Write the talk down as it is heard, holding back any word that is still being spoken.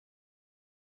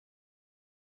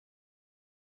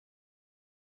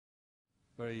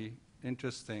very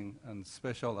interesting and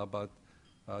special about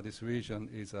this region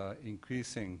is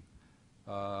increasing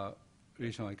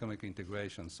regional economic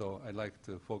integration. So I'd like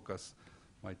to focus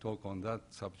my talk on that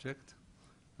subject,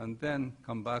 and then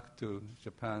come back to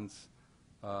Japan's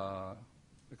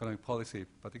economic policy,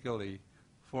 particularly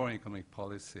foreign economic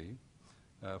policy,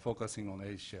 focusing on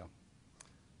Asia.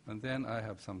 And then I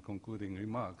have some concluding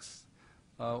remarks.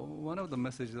 One of the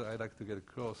messages that I'd like to get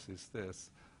across is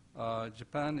this.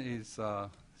 Japan is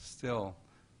still,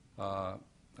 I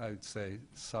would say,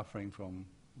 suffering from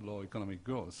low economic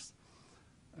growth.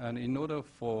 And in order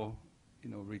for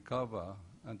recover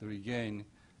and to regain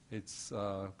its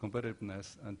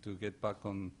competitiveness and to get back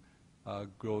on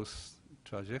growth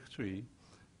trajectory,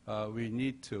 we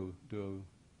need to do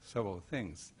several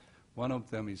things. One of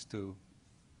them is to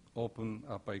open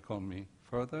up our economy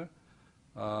further,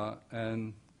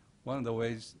 and one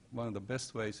of the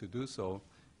best ways to do so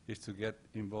is to get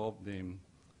involved in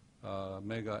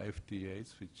mega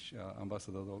FTAs, which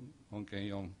Ambassador Hong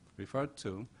Keng-yong referred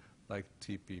to, like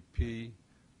TPP,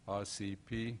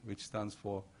 RCP, which stands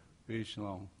for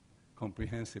Regional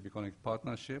Comprehensive Economic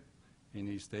Partnership in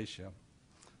East Asia,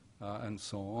 and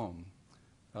so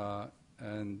on.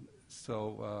 And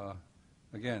so,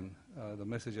 again, the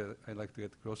message I'd like to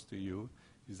get across to you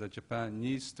is that Japan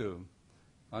needs to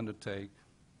undertake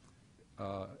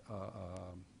a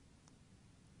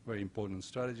very important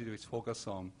strategy which focuses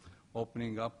on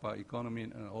opening up our economy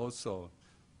and also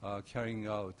carrying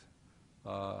out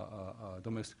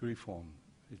domestic reform,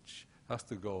 which has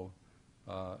to go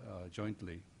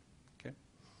jointly. Okay?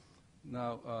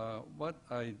 Now, what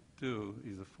I do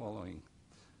is the following.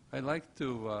 I'd like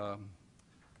to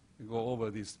go over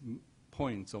these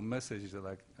points or messages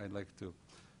that I'd like to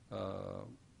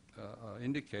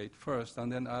indicate first,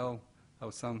 and then I'll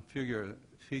have some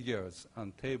figures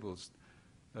and tables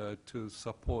to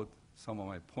support some of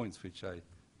my points which I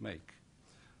make.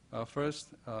 First,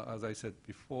 as I said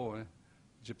before,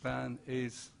 Japan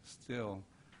is still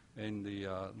in the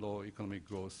low economic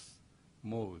growth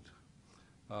mode.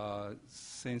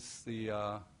 Since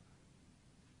the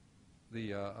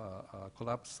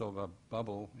collapse of a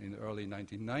bubble in the early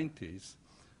 1990s,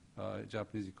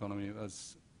 Japanese economy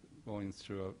was going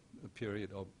through a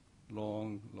period of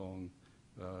long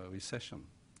recession.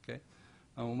 Okay?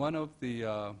 And one of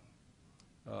the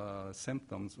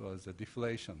symptoms was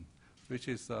deflation, which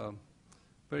is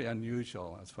very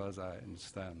unusual as far as I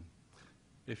understand.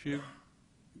 If you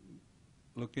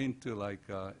look into like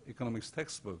economics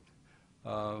textbook,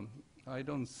 I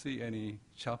don't see any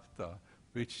chapter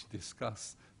which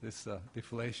discuss this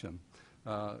deflation.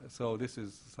 So this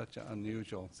is such an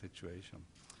unusual situation.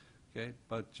 Okay?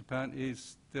 But Japan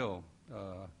is still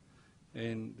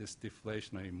in this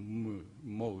deflationary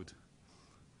mode.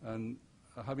 And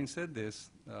having said this,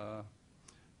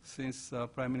 since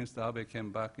Prime Minister Abe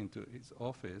came back into his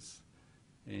office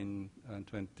in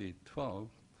 2012,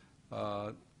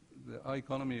 our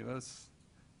economy was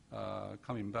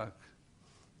coming back,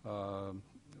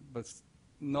 but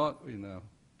not in a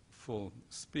full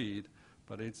speed,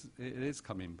 but it is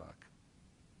coming back.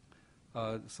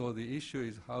 So the issue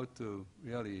is how to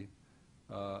really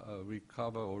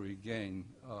recover or regain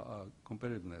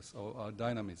competitiveness or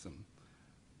dynamism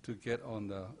to get on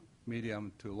the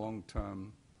medium to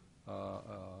long-term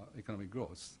economic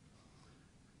growth.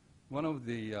 One of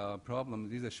the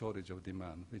problems is a shortage of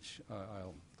demand, which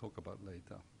I'll talk about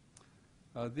later.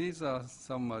 These are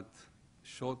somewhat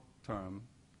short-term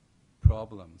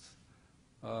problems.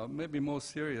 Maybe more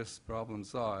serious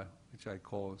problems are, which I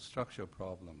call structural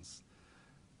problems,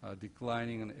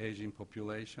 declining and aging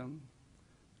population,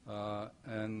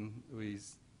 and we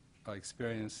are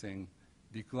experiencing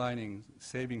declining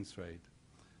savings rate,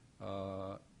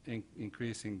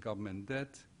 increasing government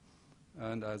debt,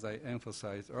 and as I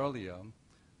emphasized earlier,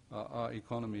 our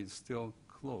economy is still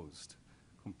closed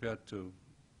compared to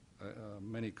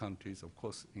many countries, of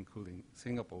course, including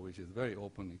Singapore, which is a very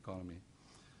open economy.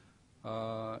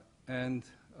 And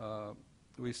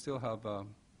we still have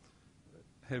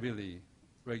heavily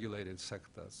regulated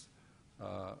sectors.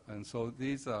 And so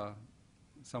these are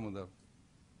some of the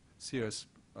serious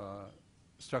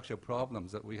structural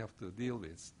problems that we have to deal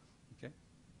with. Okay?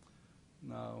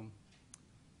 Now,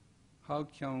 how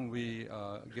can we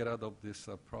get out of this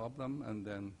problem and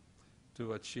then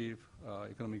to achieve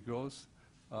economic growth?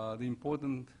 The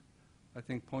important, I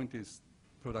think, point is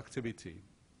productivity.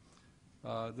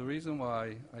 The reason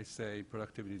why I say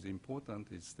productivity is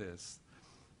important is this.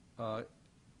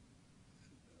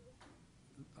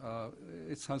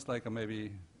 It sounds like a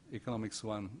maybe economics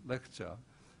 1 lecture.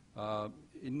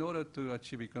 In order to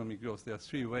achieve economic growth, there are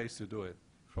 3 ways to do it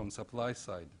from supply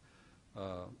side.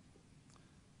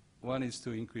 One is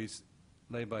to increase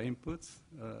labor inputs,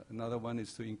 another one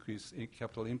is to increase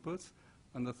capital inputs,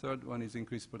 and the third one is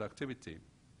increase productivity.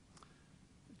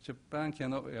 Japan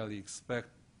cannot really expect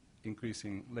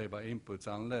increasing labor inputs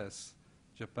unless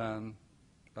Japan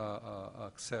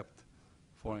accept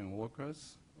foreign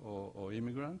workers or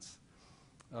immigrants,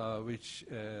 which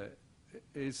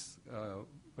is a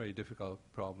very difficult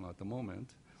problem at the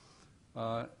moment.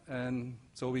 And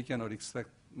so we cannot expect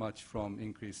much from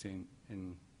increasing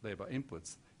in labor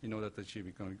inputs in order to achieve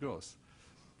economic growth.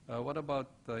 What about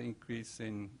the increase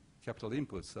in capital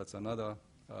inputs? That's another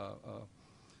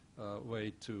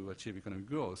way to achieve economic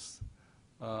growth.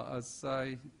 As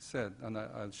I said, and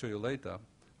I'll show you later,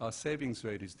 our savings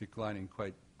rate is declining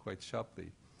quite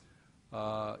sharply.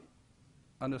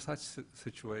 Under such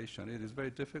situation, it is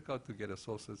very difficult to get a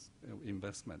source of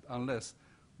investment unless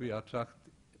we attract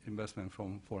investment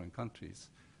from foreign countries.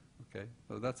 Okay,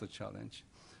 so that's a challenge.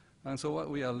 And so what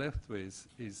we are left with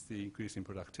is the increase in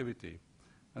productivity.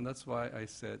 And that's why I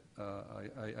said,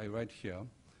 I write here,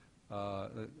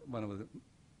 one of the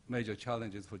major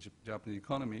challenges for Japanese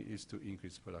economy is to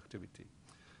increase productivity.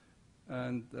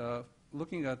 And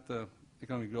looking at the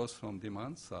economic growth from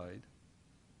demand side,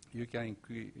 you can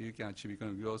achieve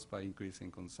economic growth by increasing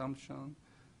consumption,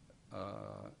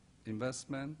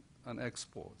 investment, and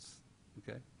exports.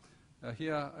 Okay.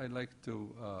 Here I'd like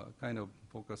to kind of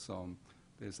focus on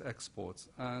these exports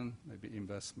and maybe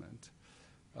investment.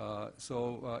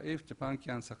 So if Japan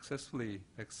can successfully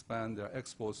expand their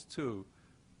exports to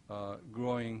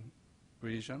growing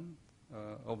region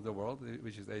of the world,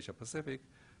 which is Asia Pacific,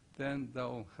 then that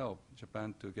will help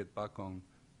Japan to get back on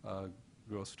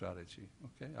growth strategy.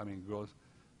 Okay, I mean growth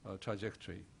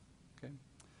trajectory. Okay,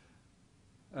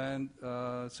 and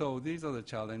so these are the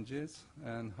challenges,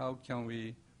 and how can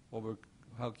we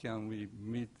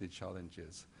meet the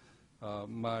challenges?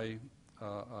 My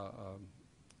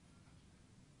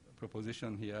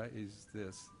proposition here is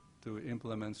this: to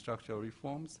implement structural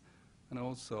reforms and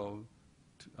also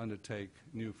to undertake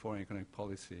new foreign economic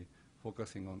policy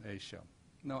focusing on Asia.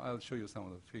 Now I'll show you some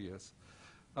of the figures.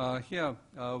 Here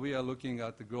we are looking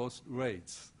at the growth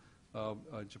rates of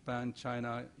Japan,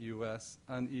 China, US,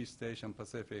 and East Asian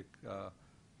Pacific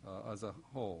as a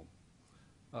whole.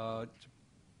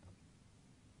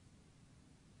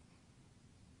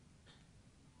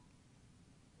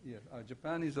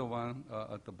 Japan is the one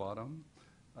at the bottom.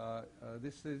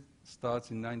 This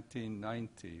starts in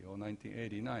 1990 or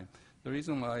 1989. The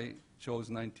reason why I chose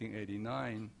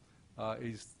 1989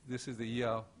 is this is the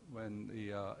year when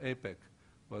the APEC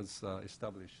was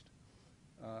established.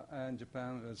 And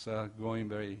Japan was growing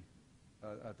very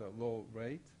at a low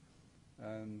rate.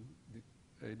 And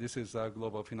this is a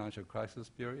global financial crisis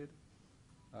period.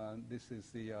 And this is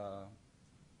the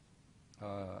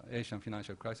Asian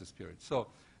financial crisis period. So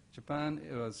Japan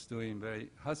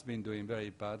has been doing very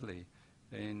badly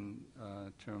in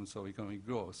terms of economic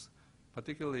growth,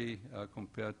 particularly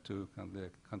compared to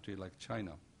a country like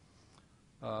China.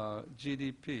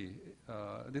 GDP,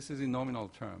 this is in nominal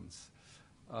terms.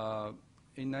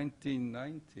 In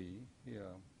 1990,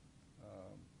 here,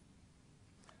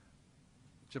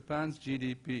 Japan's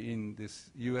GDP in this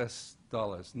US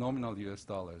dollars, nominal US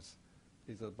dollars,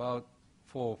 is about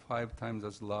 4 or 5 times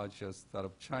as large as that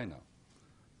of China.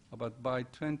 But by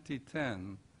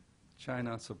 2010,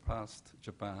 China surpassed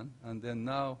Japan, and then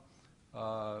now,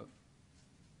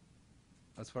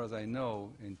 as far as I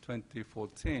know, in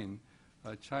 2014,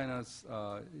 China's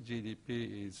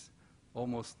GDP is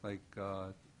almost like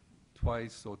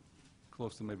twice or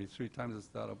close to maybe 3 times as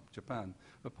that of Japan,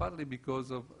 but partly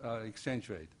because of exchange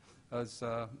rate. As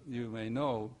you may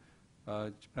know,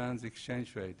 Japan's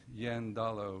exchange rate,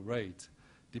 yen-dollar rate,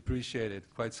 depreciated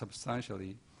quite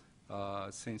substantially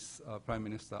since Prime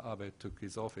Minister Abe took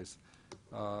his office.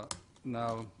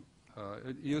 Now,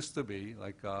 it used to be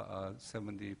like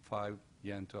 75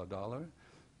 yen to a dollar.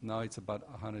 Now it's about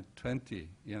 120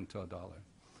 yen to a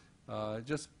dollar.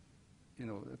 Just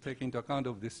take into account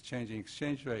of this changing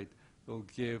exchange rate will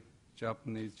give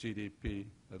Japanese GDP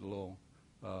a low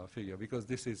figure because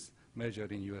this is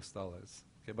measured in US dollars.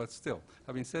 Okay, but still,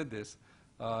 having said this,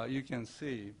 you can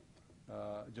see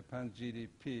Japan's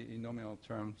GDP in nominal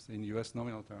terms, in US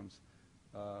nominal terms,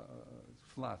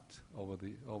 flat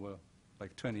over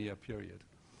like 20-year period.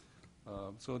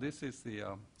 So this is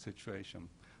the situation.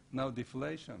 Now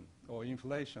deflation or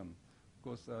inflation, of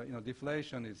course,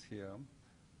 deflation is here.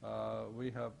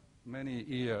 We have many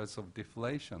years of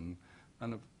deflation,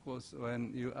 and of course,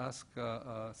 when you ask,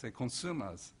 say,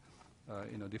 consumers,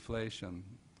 deflation,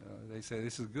 they say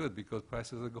this is good because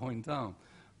prices are going down.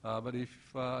 But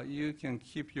if you can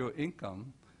keep your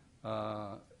income,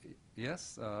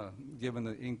 Yes,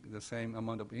 given the same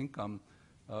amount of income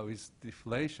with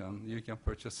deflation, you can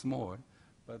purchase more.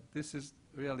 But this is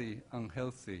really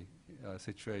unhealthy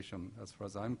situation as far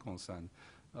as I'm concerned.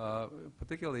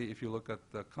 Particularly if you look at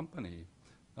the company,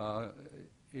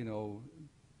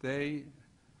 they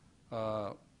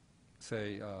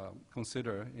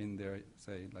consider in their,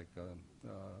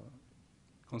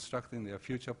 constructing their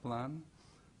future plan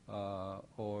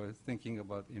or thinking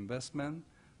about investment,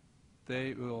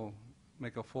 they will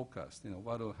make a forecast,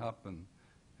 what will happen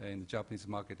in the Japanese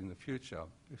market in the future.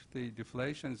 If the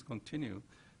deflation is continued,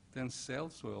 then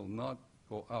sales will not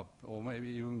go up or maybe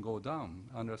even go down.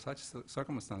 Under such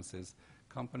circumstances,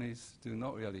 companies do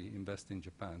not really invest in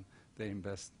Japan. They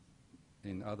invest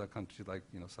in other countries like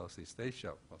Southeast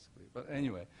Asia, possibly. But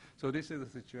anyway, so this is the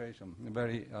situation, a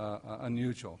very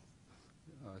unusual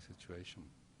situation.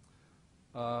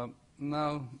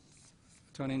 Now,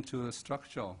 turning to the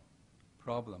structural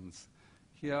problems.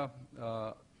 Here,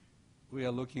 we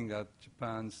are looking at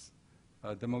Japan's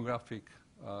demographic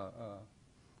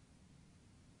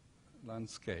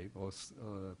landscape or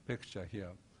picture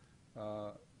here.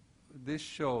 This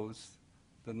shows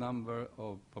the number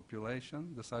of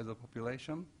population, the size of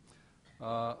population.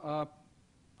 Our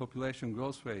population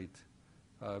growth rate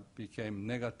became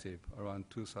negative around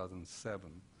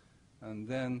 2007. And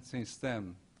then, since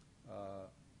then,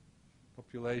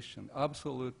 population,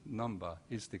 absolute number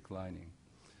is declining.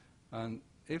 And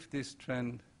if this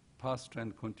trend, past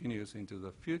trend continues into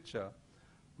the future,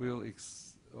 we'll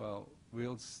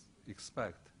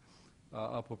expect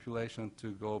our population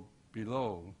to go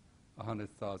below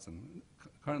 100,000.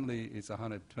 Currently, it's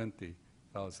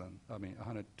 120,000.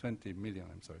 120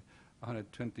 million.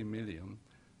 120 million,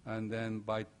 and then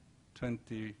by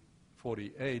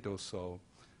 2048 or so,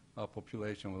 our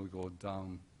population will go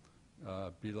down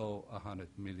below 100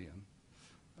 million.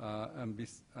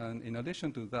 And in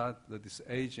addition to that, this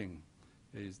aging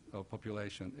of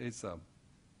population is a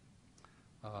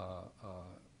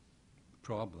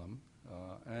problem.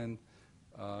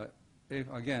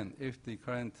 If the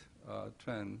current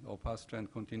trend or past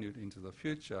trend continued into the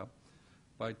future,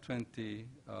 by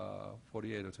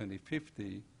 2048 or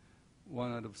 2050,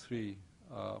 1 out of 3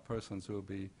 persons will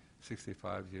be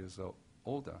 65 years or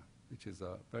older, which is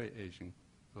a very aging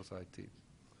society.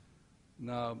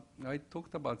 Now, I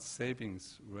talked about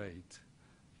savings rate.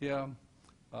 Here,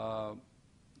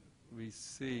 we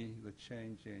see the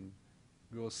change in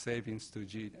gross savings to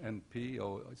GNP,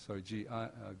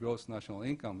 gross national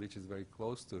income, which is very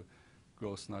close to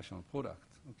gross national product.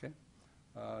 Okay,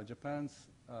 Japan's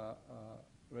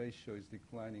ratio is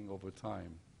declining over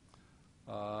time.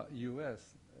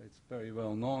 U.S., it's very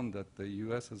well known that the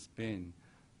U.S. has been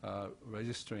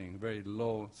registering very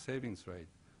low savings rate.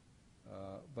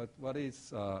 But what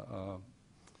is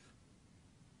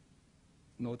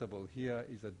notable here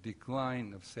is a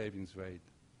decline of savings rate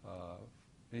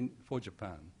for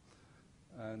Japan.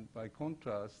 And by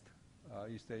contrast,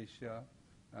 East Asia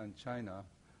and China,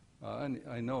 and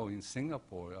I know in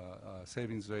Singapore,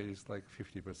 savings rate is like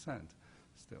 50%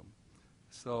 still.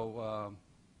 So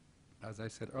as I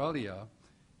said earlier,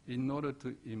 in order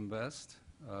to invest,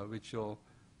 which will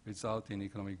result in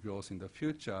economic growth in the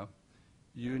future,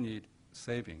 you need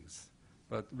savings.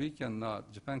 But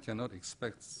Japan cannot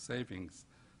expect savings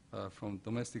from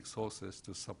domestic sources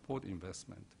to support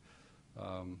investment.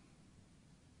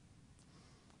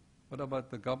 What about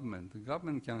the government? The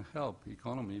government can help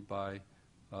economy by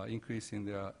increasing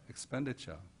their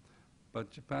expenditure.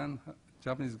 But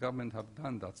Japanese government have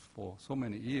done that for so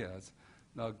many years.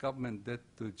 Now government debt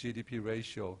to GDP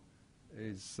ratio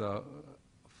is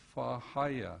far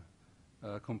higher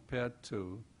compared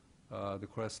to the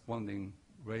corresponding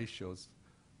ratios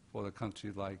for the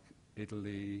countries like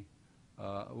Italy.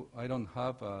 I don't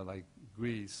have like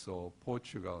Greece or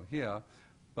Portugal here,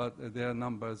 but their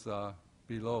numbers are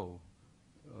below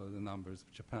the numbers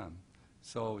of Japan.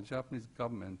 So Japanese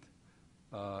government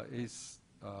is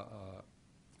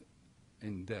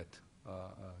in debt,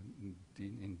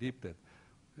 in deep debt.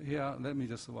 Here, let me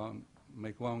just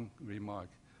make one remark.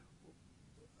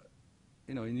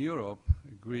 In Europe,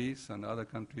 Greece and other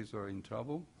countries are in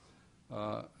trouble,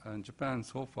 and Japan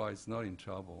so far is not in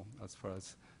trouble as far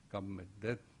as government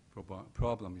debt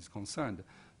problem is concerned.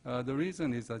 The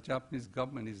reason is that Japanese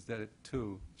government is debt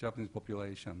to Japanese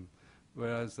population,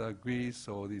 whereas Greece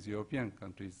or these European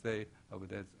countries, they have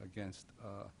debt against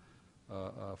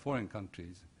foreign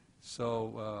countries.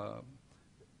 So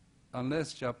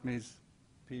unless Japanese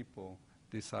people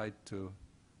decide to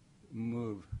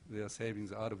move their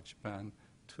savings out of Japan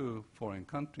to foreign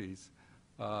countries,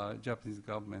 Japanese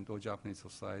government or Japanese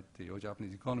society or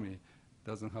Japanese economy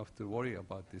doesn't have to worry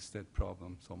about this debt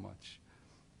problem so much.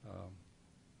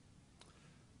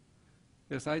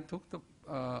 Yes, I talked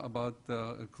about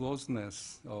the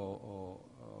closeness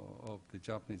of the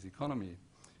Japanese economy.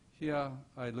 Here,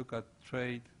 I look at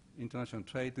trade, international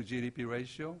trade to GDP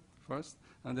ratio first,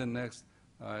 and then next,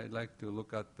 I'd like to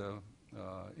look at the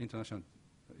international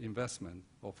investment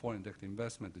or foreign direct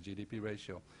investment to GDP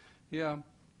ratio. Here,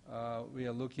 we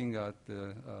are looking at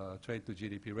the trade to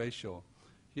GDP ratio.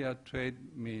 Here, trade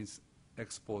means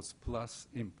exports plus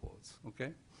imports,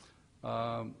 okay?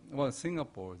 Well,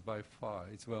 Singapore, by far,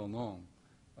 it's well known.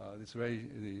 This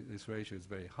ratio is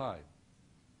very high.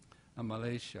 And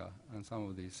Malaysia and some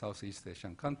of the Southeast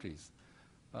Asian countries.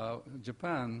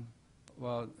 Japan,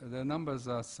 well, the numbers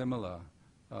are similar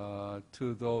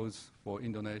to those for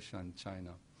Indonesia and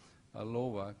China,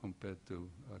 lower compared to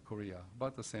Korea,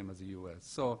 about the same as the US.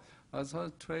 So as far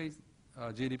as trade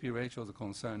GDP ratios are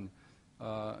concerned,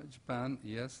 Japan,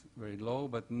 yes, very low,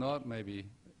 but not maybe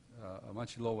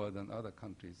much lower than other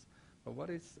countries. But what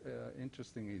is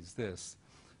interesting is this.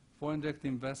 Foreign direct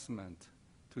investment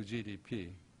to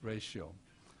GDP ratio.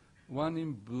 One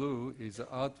in blue is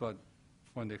outward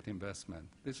foreign direct investment.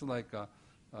 This is like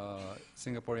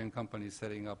Singaporean companies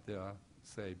setting up their,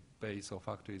 say, base or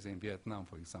factories in Vietnam,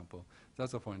 for example.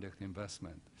 That's a foreign direct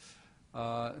investment.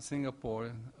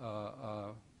 Singapore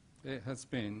it has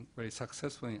been very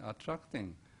successful in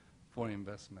attracting foreign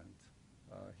investment.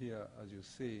 Here, as you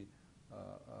see,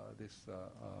 this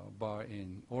bar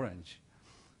in orange.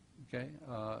 Okay,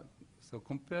 so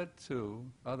compared to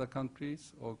other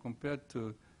countries or compared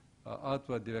to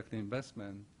outward direct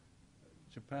investment,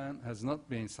 Japan has not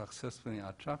been successful in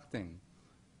attracting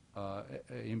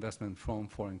investment from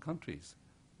foreign countries.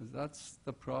 That's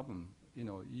the problem. You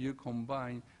know, you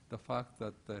combine the fact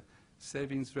that the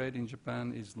savings rate in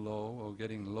Japan is low or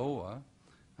getting lower,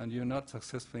 and you're not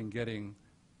successful in getting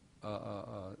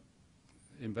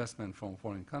investment from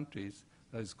foreign countries.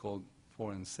 That is called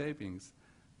foreign savings.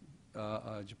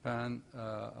 Japan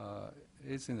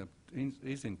is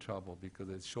in trouble because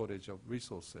there's shortage of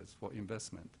resources for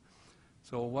investment.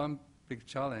 So one big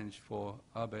challenge for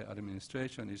Abe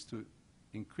administration is to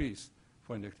increase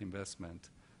foreign direct investment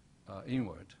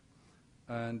inward.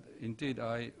 And indeed,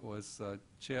 I was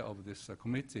chair of this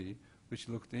committee which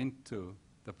looked into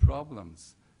the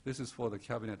problems. This is for the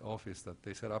cabinet office that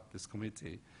they set up this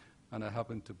committee, and I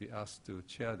happened to be asked to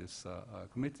chair this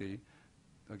committee,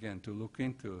 again, to look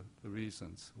into the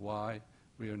reasons why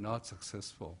we are not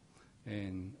successful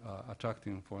in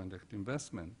attracting foreign direct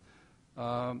investment.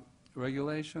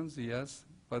 Regulations, yes,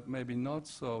 but maybe not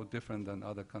so different than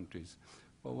other countries.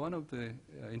 But one of the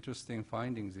interesting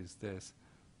findings is this,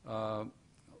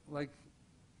 like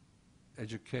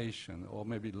education or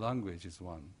maybe language is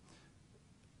one.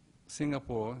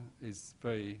 Singapore is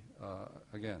very,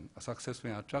 again,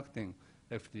 successful in attracting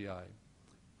FDI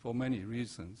for many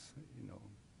reasons. You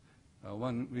know,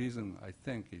 one reason I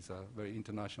think is a very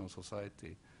international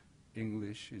society.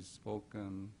 English is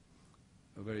spoken,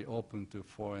 very open to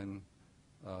foreign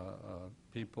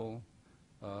people.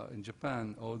 In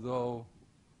Japan, although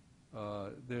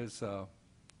there's a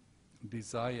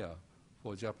desire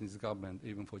for Japanese government,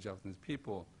 even for Japanese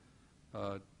people,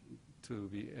 to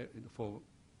be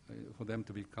for them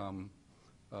to become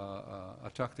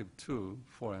attractive to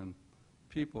foreign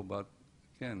people, but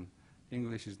again,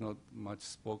 English is not much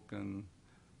spoken.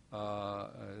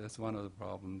 That's one of the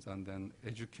problems. And then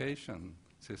education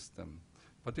system,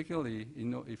 particularly, you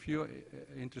know, if you're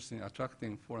interested in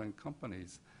attracting foreign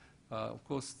companies, of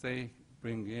course they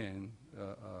bring in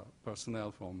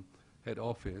personnel from head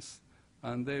office,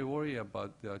 and they worry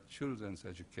about their children's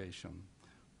education.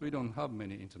 We don't have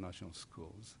many international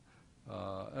schools.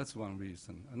 That's one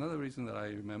reason. Another reason that I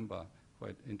remember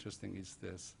quite interesting is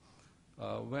this.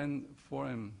 When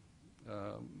foreign,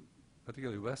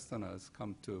 particularly Westerners,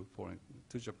 come to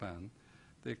Japan,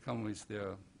 they come with their,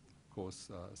 of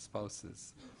course,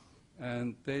 spouses.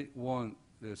 And they want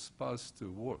their spouse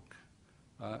to work.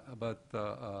 But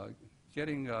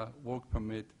getting a work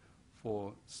permit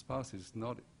for spouse is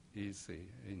not easy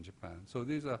in Japan. So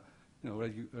these are, you know,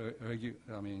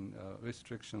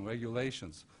 restriction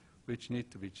regulations which need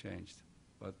to be changed.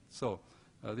 But so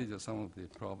these are some of the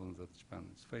problems that Japan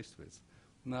is faced with.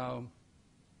 Now,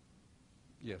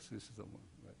 yes, this is the one.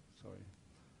 Right,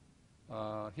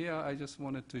 sorry. Here, I just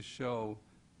wanted to show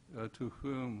with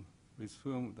whom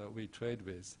that we trade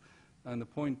with, and the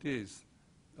point is,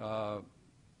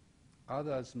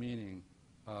 others meaning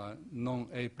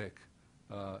non-APEC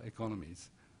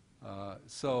economies.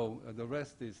 So the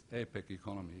rest is APEC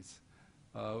economies.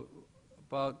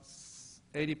 About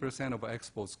 80% of our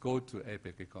exports go to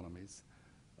APEC economies.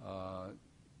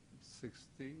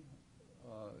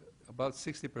 about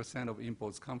 60% of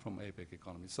imports come from APEC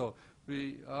economies. So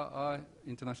our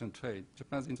international trade,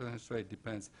 Japan's international trade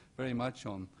depends very much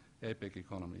on APEC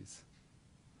economies.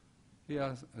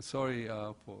 Here, sorry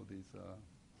for these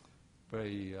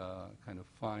very kind of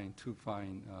fine, too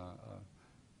fine,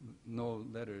 no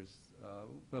letters.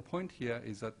 The point here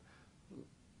is that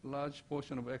large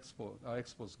portion of our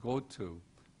exports go to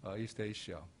East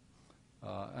Asia,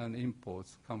 and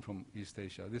imports come from East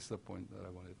Asia. This is the point that I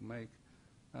wanted to make.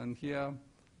 And here,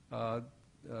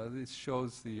 this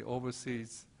shows the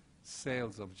overseas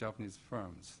sales of Japanese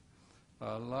firms.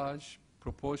 A large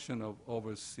proportion of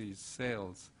overseas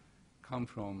sales come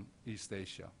from East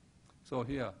Asia. So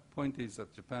here, point is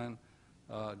that Japan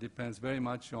depends very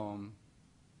much on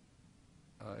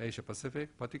Asia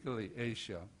Pacific, particularly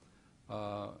Asia,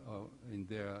 in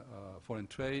their foreign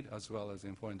trade as well as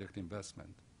in foreign direct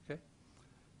investment. Okay?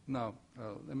 Now,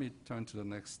 let me turn to the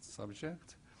next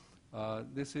subject.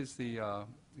 This is the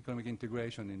economic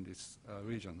integration in this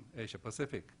region, Asia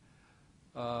Pacific.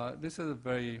 This is a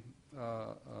very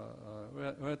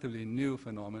relatively new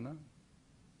phenomenon.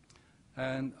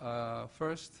 And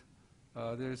first,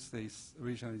 there's this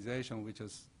regionalization which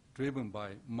is driven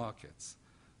by markets.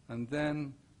 And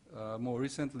then, more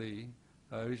recently,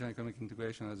 regional economic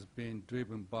integration has been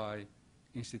driven by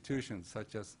institutions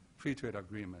such as free trade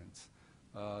agreements,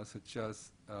 such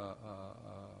as,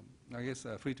 I guess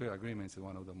free trade agreements is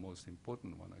one of the most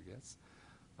important one, I guess.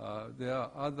 There are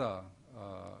other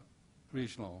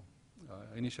regional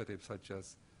initiatives such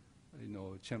as,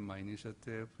 Chiang Mai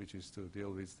initiative, which is to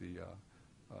deal with the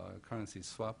currency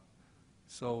swap.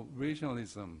 So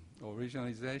regionalism or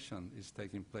regionalization is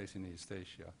taking place in East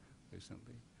Asia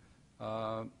recently.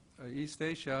 East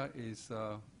Asia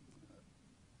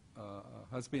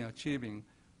has been achieving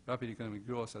rapid economic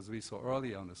growth, as we saw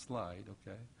earlier on the slide,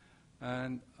 okay?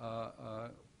 And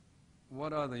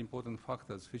what are the important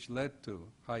factors which led to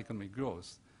high economic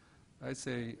growth? I'd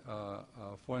say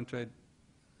foreign trade,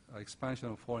 expansion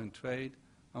of foreign trade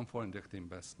and foreign direct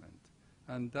investment.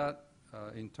 And that,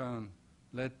 in turn,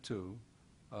 led to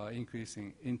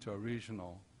increasing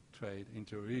inter-regional trade,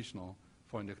 inter-regional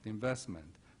foreign direct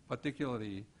investment,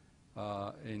 particularly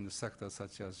in the sectors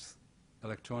such as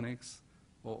electronics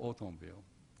or automobile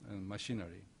and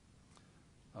machinery.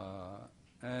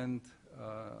 And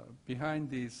behind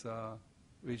these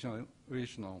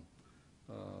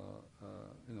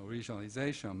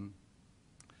regionalization,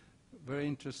 very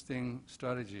interesting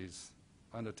strategies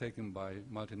undertaken by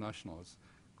multinationals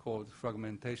called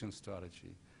fragmentation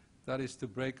strategy. That is to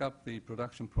break up the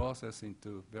production process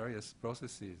into various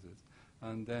processes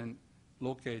and then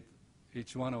locate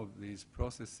each one of these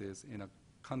processes in a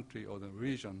country or the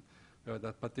region where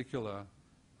that particular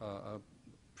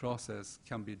process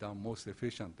can be done most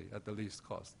efficiently at the least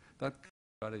cost. That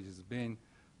strategy is being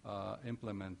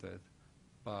implemented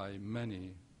by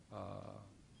many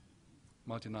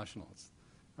multinationals,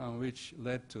 which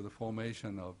led to the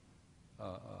formation of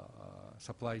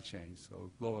supply chains or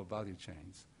global value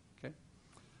chains. Okay?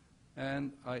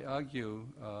 And I argue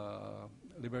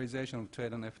liberalization of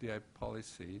trade and FDI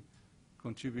policy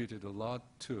contributed a lot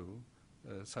to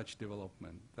such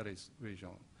development, that is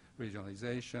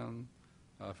regionalization,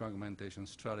 fragmentation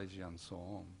strategy, and so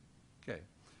on. Okay.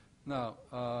 Now,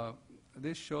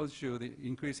 this shows you the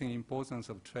increasing importance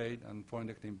of trade and foreign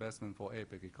direct investment for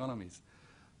APEC economies.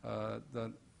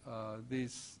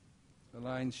 These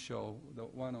lines show, the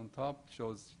one on top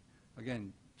shows,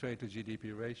 again, trade to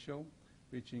GDP ratio,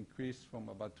 which increased from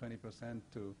about 20%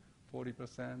 to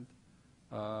 40%.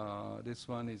 This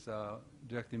one is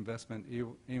direct investment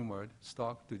inward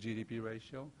stock to GDP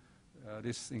ratio.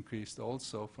 This increased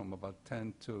also from about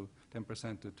 10% to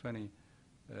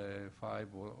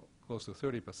 25 or close to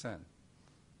 30%.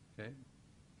 Okay,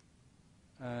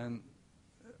 and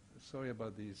sorry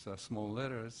about these small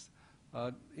letters.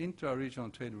 Intra-regional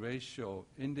trade ratio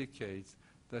indicates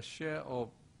the share of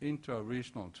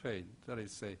intra-regional trade, that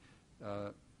is, say,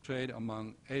 trade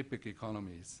among APEC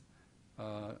economies,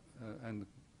 and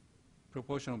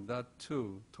proportion of that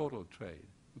to total trade.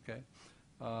 Okay,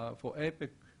 for APEC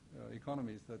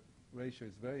economies, that ratio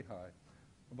is very high.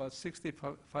 About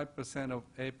 65% of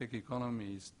APEC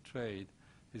economies' trade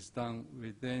is done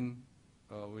within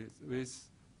with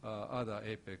other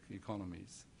APEC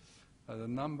economies. The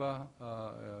number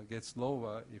gets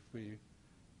lower if we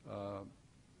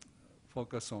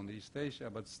focus on East Asia,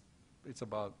 but it's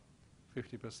about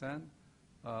 50%.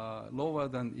 Lower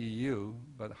than EU,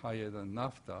 but higher than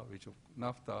NAFTA, which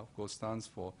NAFTA, of course, stands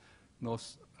for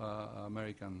North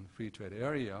American Free Trade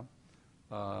Area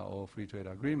or Free Trade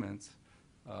Agreements.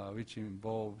 which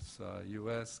involves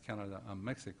US, Canada, and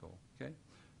Mexico. Okay?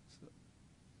 So,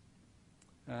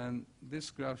 and this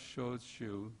graph shows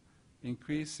you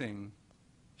increasing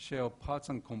share of parts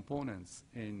and components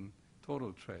in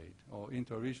total trade or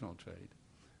inter-regional trade.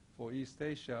 For East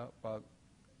Asia, about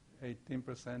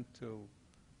 18% to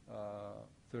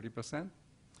 30%.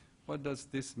 What does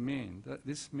this mean?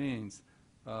 This means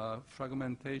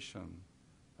fragmentation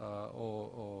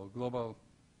or global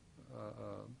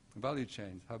value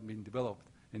chains have been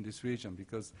developed in this region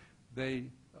because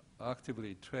they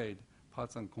actively trade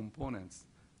parts and components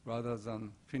rather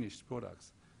than finished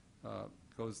products.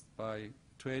 Because by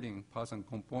trading parts and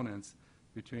components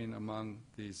among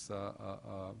these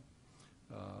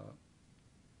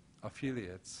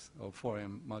affiliates of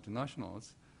foreign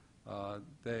multinationals,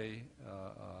 they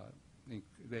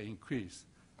increase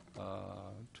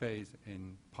trade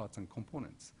in parts and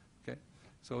components. Okay,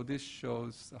 so this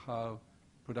shows how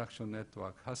production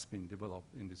network has been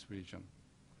developed in this region.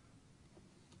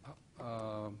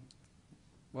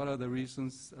 What are the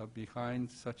reasons behind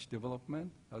such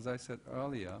development? As I said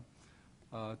earlier,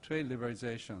 trade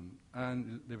liberalization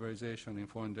and liberalization in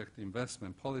foreign direct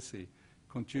investment policy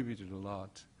contributed a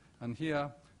lot. And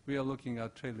here we are looking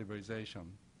at trade liberalization.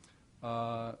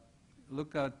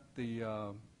 Look at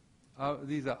the,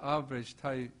 these are average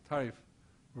tariff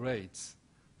rates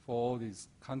for all these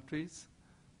countries.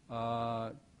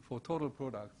 For total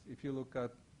products, if you look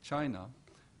at China,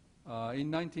 in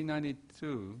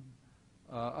 1992,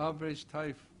 average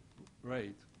tariff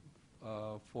rate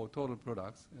for total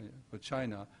products for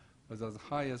China was as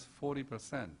high as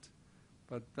 40%.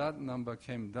 But that number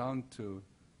came down to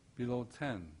below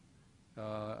 10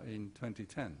 in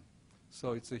 2010.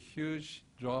 So it's a huge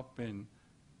drop in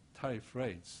tariff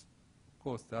rates. Of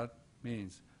course, that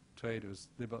means trade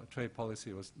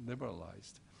policy was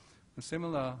liberalized. A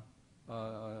similar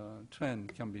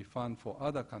trend can be found for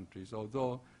other countries,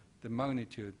 although the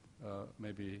magnitude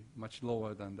may be much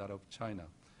lower than that of China.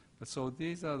 But so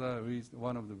these are the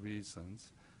one of the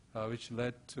reasons which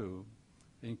led to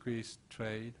increased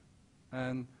trade,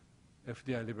 and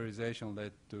FDI liberalization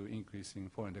led to increasing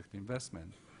foreign direct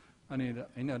investment. And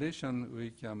in addition,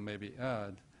 we can maybe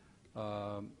add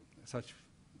such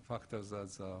factors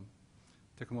as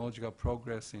technological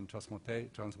progress in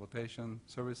transportation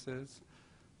services,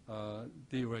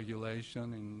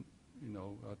 deregulation in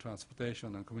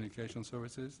transportation and communication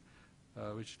services,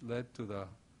 which led to the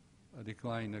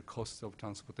decline in the cost of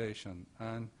transportation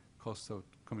and cost of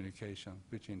communication,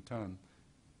 which in turn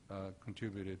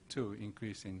contributed to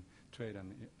increasing trade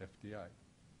and FDI.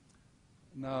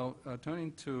 Now,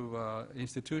 turning to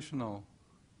institutional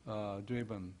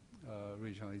driven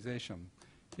regionalization.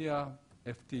 Here,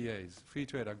 FTAs, free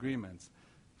trade agreements.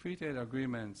 Free trade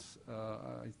agreements,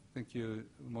 I think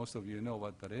most of you know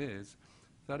what that is.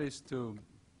 That is to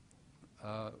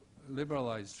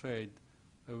liberalize trade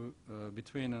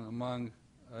between and among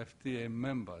FTA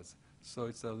members. So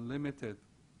it's a limited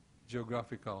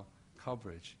geographical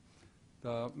coverage.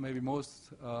 The maybe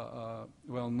most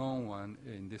well-known one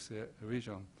in this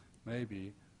region may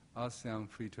be ASEAN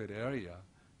Free Trade Area,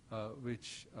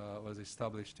 which was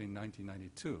established in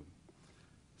 1992.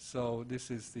 So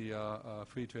this is the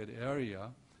free trade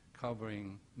area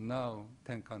covering now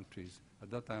 10 countries. At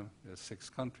that time, there were 6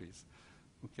 countries.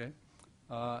 Okay,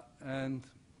 and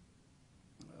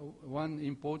one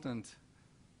important,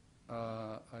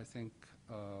 I think,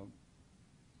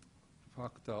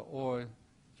 factor or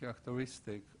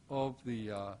characteristic of the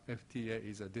FTA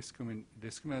is a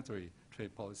discriminatory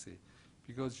trade policy,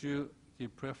 because you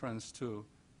give preference to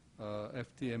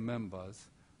FTA members,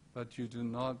 but you do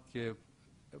not give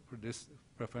this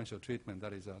preferential treatment,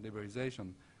 that is a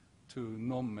liberalization, to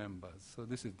non-members. So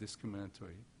this is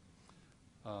discriminatory.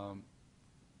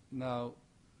 Now,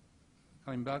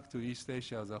 coming back to East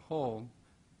Asia as a whole,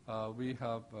 we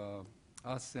have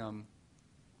ASEAN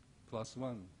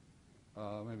 +1.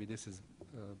 Maybe this is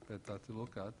better to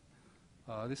look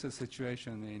at. This is a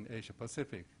situation in Asia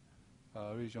Pacific,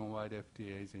 region-wide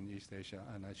FTAs in East Asia,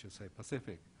 and I should say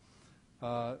Pacific.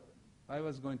 I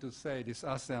was going to say this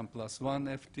ASEAN +1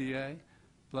 FTA.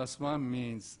 +1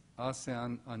 means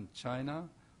ASEAN and China,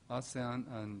 ASEAN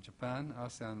and Japan,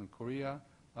 ASEAN and Korea,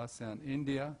 ASEAN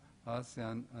India,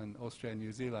 ASEAN and Australia,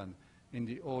 New Zealand, in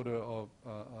the order of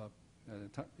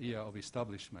year of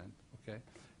establishment. Okay,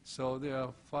 so there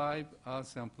are 5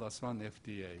 ASEAN +1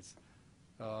 FTAs.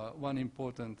 One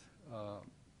important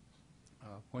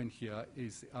point here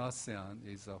is ASEAN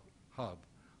is a hub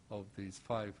of these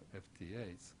 5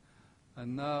 FTAs.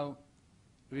 And now,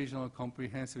 Regional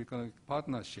Comprehensive Economic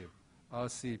Partnership,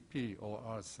 RCP or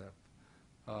RCEP,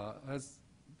 has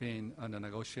been under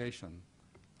negotiation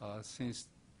since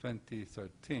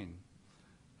 2013.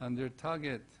 And their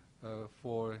target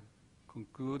for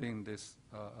concluding this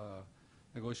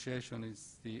negotiation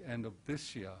is the end of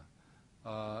this year.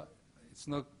 I'm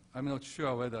not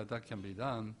sure whether that can be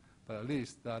done, but at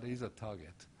least that is a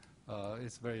target.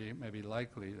 It's very maybe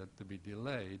likely that to be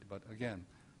delayed, but again,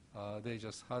 they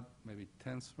just had maybe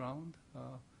 10th round.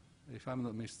 If I'm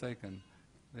not mistaken,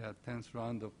 they had 10th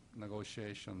round of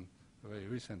negotiation very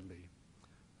recently.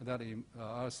 That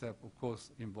RCEP, of course,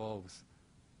 involves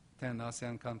 10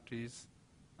 ASEAN countries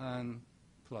and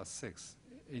plus 6,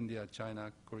 India,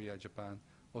 China, Korea, Japan,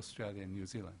 Australia, and New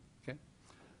Zealand. Okay?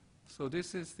 So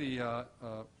this is the,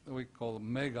 we call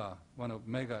one of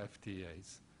mega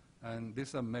FTAs. And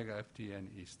these are mega FTA in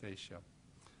East Asia.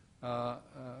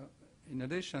 In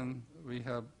addition, we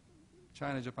have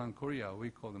China, Japan, Korea. We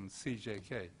call them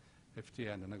CJK,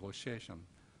 FTA and the negotiation.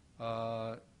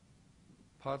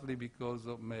 Partly because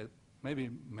of, maybe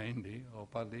mainly, or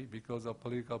partly because of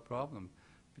political problem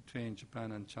between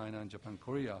Japan and China and Japan,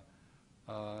 Korea.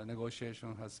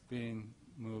 Negotiation has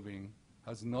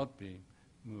not been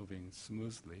moving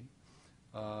smoothly.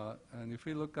 And if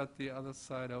we look at the other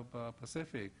side of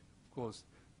Pacific, of course,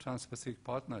 Trans-Pacific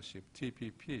Partnership,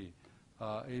 TPP,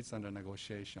 is under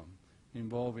negotiation,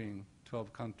 involving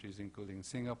 12 countries, including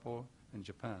Singapore and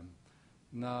Japan.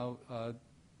 Now,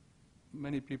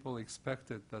 many people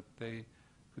expected that they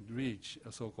could reach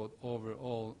a so-called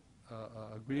overall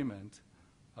agreement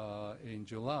in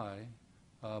July,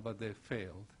 but they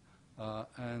failed.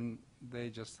 And they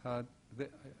just had,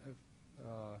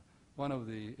 one of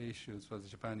the issues was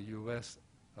Japan-US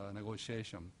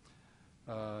negotiation.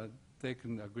 They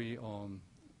couldn't agree on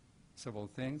several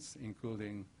things,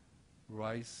 including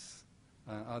rice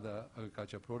and other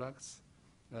agriculture products.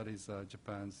 That is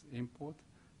Japan's import.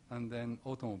 And then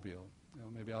automobile.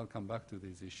 Maybe I'll come back to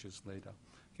these issues later.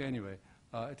 Okay, anyway,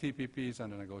 TPP is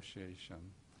under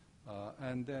negotiation.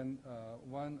 And then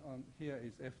one on here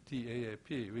is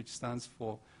FTAAP, which stands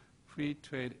for Free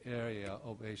Trade Area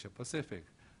of Asia Pacific.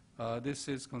 This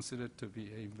is considered to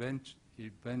be an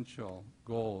eventual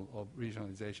goal of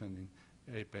regionalization in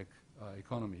APEC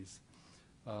economies.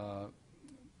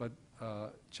 But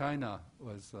China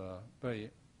was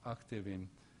very active in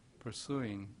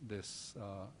pursuing this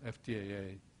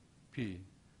FTAAP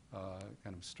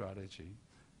kind of strategy.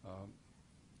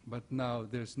 But now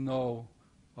there's no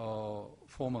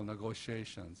formal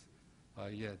negotiations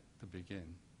yet to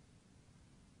begin.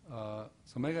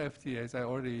 So mega FTAs, I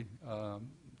already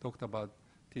talked about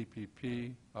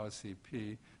TPP,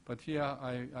 RCP, but here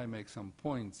I make some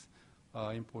points,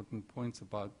 important points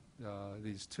about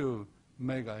these two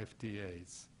mega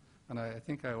FTAs. And I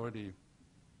think I already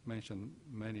mentioned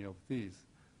many of these.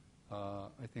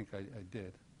 I think I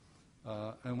did.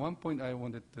 And one point I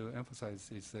wanted to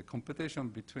emphasize is the competition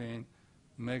between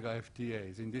mega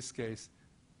FTAs, in this case,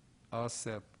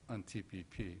 RCEP and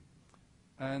TPP.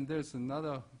 And there's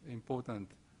another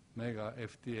important mega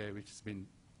FTA which has been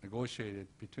negotiated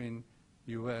between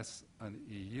US and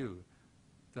EU,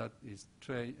 that is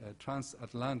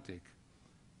Transatlantic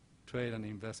Trade and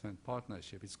Investment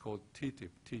Partnership. It's called TTIP,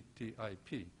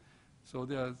 TTIP. So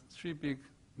there are three big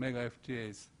mega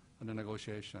FTAs under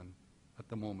negotiation at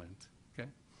the moment, okay?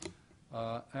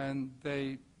 And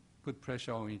they put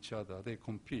pressure on each other. They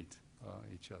compete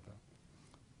each other.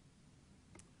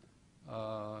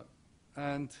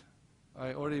 And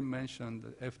I already mentioned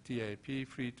the FTAP,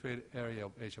 Free Trade Area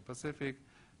of Asia Pacific.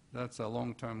 That's a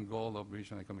long-term goal of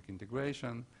regional economic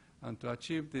integration. And to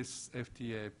achieve this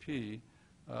FTAP,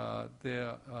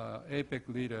 their APEC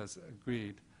leaders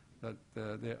agreed that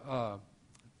there are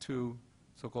two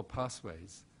so-called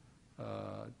pathways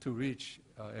to reach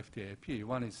FTAP.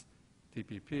 One is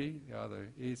TPP, the other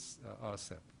is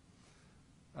RCEP.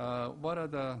 What are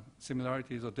the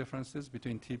similarities or differences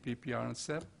between TPP and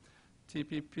RCEP?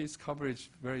 TPP's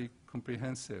coverage very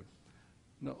comprehensive,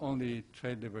 not only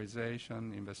trade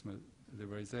liberalization, investment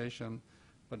liberalization,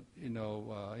 but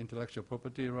intellectual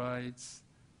property rights,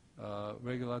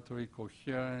 regulatory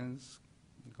coherence,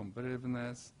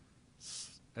 competitiveness,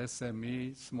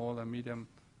 SME, small and medium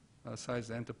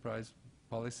sized enterprise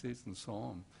policies, and so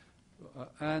on.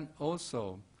 And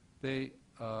also, they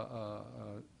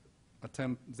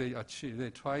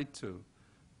tried to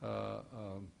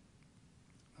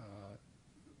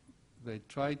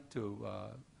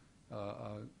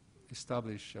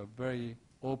establish a very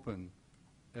open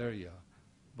area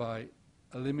by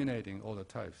eliminating all the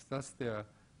types. That's their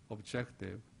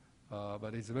objective,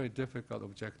 but it's a very difficult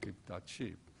objective to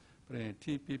achieve. But in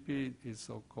TPP is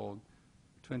so-called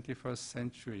 21st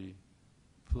century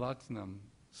platinum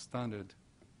standard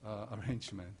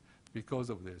arrangement because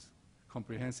of this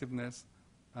comprehensiveness,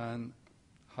 and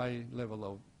high level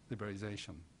of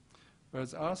liberalization.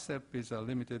 Whereas RCEP is a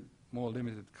more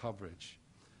limited coverage.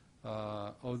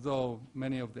 Although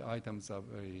many of the items are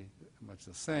very much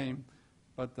the same,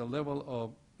 but the level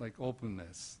of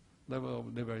openness, level of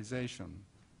liberalization,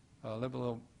 level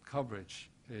of coverage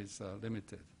is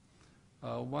limited.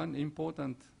 One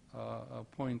important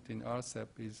point in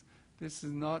RCEP is this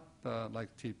is not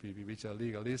like TPP, which are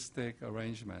legalistic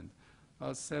arrangement.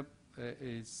 RCEP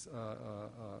is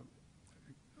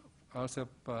RCEP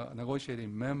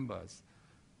negotiating members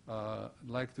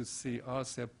like to see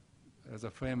RCEP as a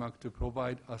framework to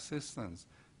provide assistance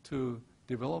to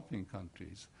developing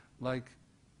countries, like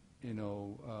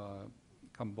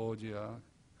Cambodia,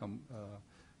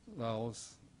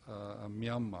 Laos,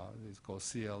 Myanmar is called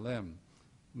CLM,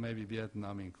 maybe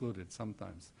Vietnam included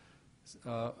sometimes.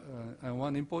 And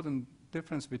one important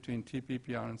difference between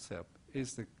TPP and RCEP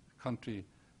is the country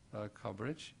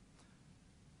coverage.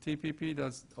 TPP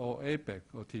does, or APEC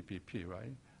or TPP,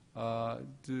 right?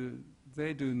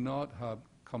 They do not have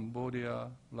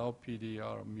Cambodia, Laos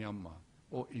PDR, Myanmar,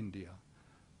 or India,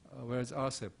 whereas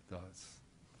RCEP does.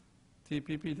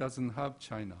 TPP doesn't have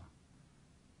China.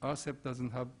 RCEP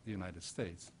doesn't have the United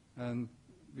States. And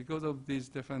because of these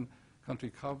different country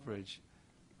coverage,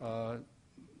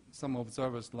 some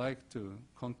observers like to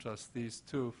contrast these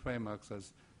two frameworks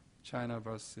as China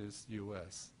versus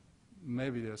US.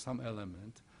 Maybe there's some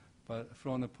element, but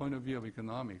from the point of view of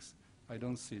economics, I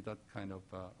don't see that kind of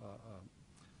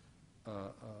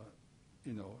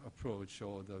approach,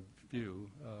 or the view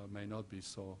may not be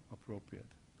so appropriate.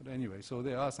 But anyway, so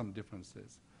there are some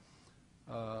differences.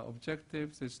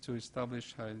 Objectives is to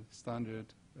establish high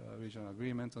standard regional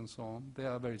agreements and so on. They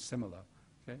are very similar.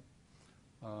 Okay.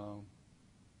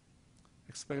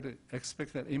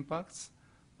 Expected impacts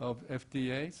of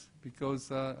FTAs,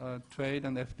 because trade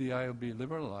and FDI will be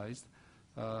liberalized,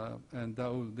 and that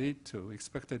will lead to,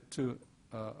 expected to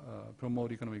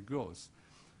promote economic growth.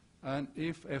 And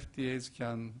if FTAs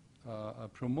can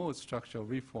promote structural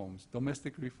reforms,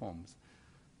 domestic reforms,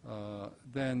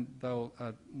 then that will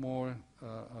add more,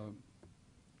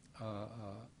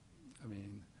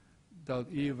 that would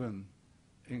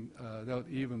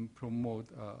even promote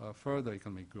further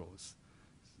economic growth.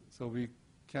 So we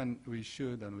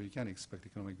should and we can expect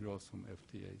economic growth from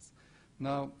FTAs.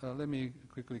 Now, let me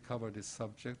quickly cover this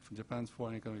subject, Japan's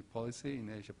foreign economic policy in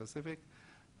Asia Pacific.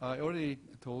 I already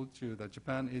told you that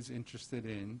Japan is interested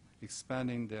in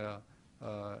expanding their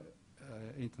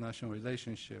international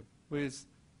relationship with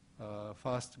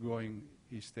fast-growing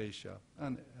East Asia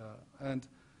and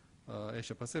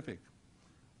Asia Pacific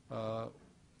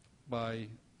by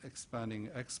expanding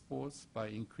exports, by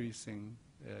increasing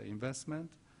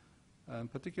investment,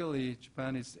 and particularly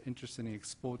Japan is interested in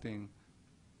exporting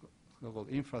local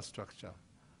infrastructure,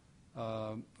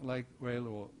 like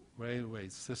railway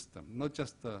system, not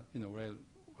just the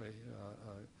railway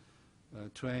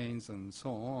trains and so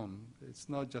on. It's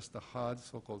not just the hard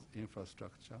so-called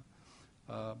infrastructure,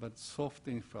 but soft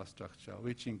infrastructure,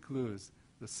 which includes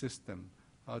the system,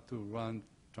 how to run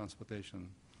transportation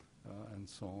and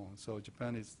so on. So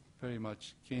Japan is very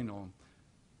much keen on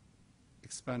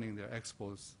expanding their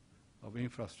exports of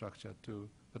infrastructure to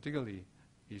particularly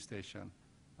East Asian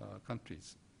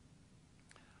countries.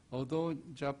 Although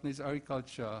Japanese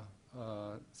agriculture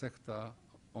sector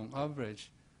on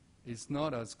average is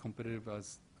not as competitive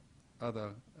as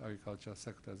other agriculture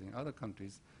sectors in other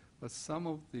countries, but some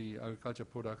of the agriculture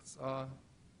products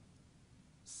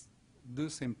do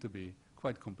seem to be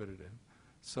quite competitive.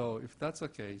 So if that's the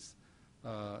case,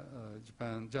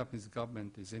 Japanese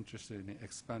government is interested in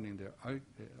expanding their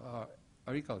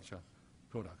agriculture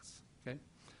products. Okay?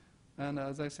 And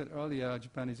as I said earlier,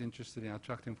 Japan is interested in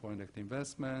attracting foreign direct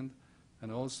investment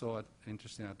and also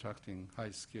interested in attracting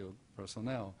high-skilled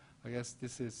personnel. I guess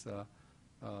this is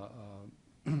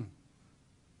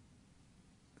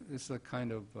it's a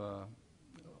kind of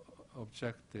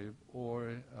objective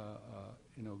or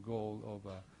goal of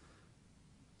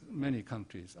many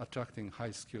countries, attracting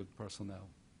high-skilled personnel.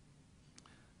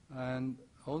 And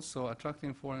also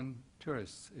attracting foreign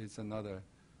tourists is another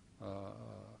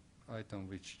item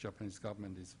which Japanese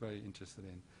government is very interested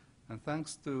in. And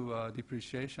thanks to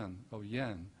depreciation of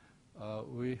yen,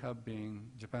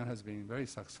 Japan has been very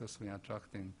successful in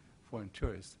attracting foreign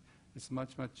tourists. It's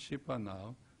much, much cheaper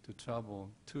now to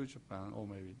travel to Japan, or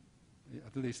maybe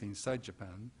at least inside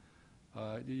Japan.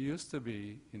 It used to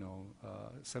be,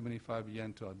 75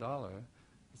 yen to a dollar.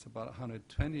 It's about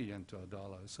 120 yen to a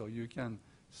dollar. So you can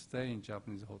stay in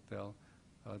Japanese hotel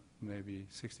maybe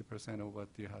 60% of what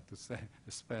you had to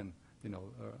spend,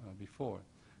 before.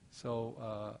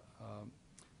 So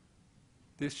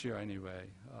this year anyway,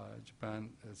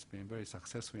 Japan has been very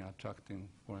successful in attracting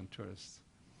foreign tourists.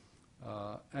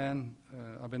 And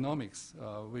Abenomics,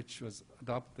 which was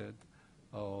adopted,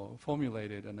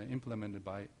 formulated and implemented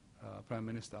by Prime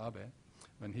Minister Abe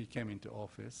when he came into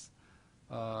office,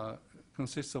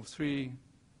 consists of three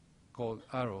called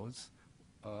arrows: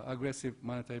 aggressive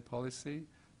monetary policy,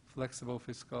 flexible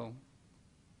fiscal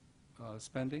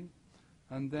spending,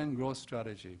 and then growth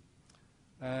strategy.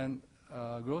 And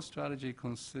growth strategy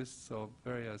consists of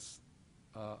various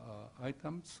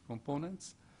items,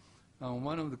 components.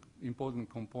 One of the important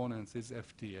components is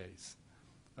FTAs,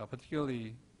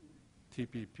 particularly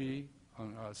TPP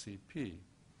and RCP.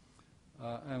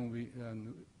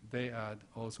 And they add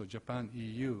also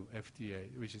Japan-EU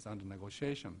FTA, which is under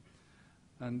negotiation.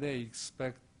 And they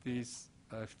expect these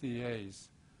FTAs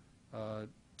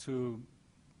to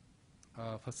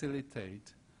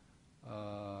facilitate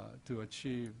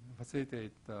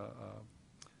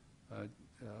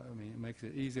make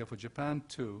it easier for Japan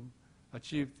to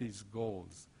achieve these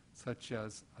goals, such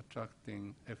as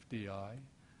attracting FDI,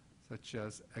 such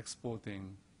as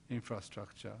exporting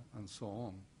infrastructure, and so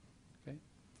on. Okay?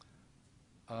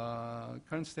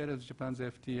 Current status of Japan's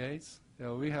FTAs,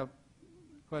 we have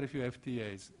quite a few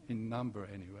FTAs in number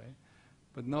anyway,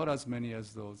 but not as many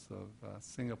as those of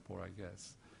Singapore, I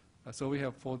guess. So we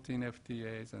have 14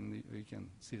 FTAs, and we can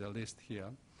see the list here.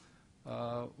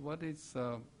 What is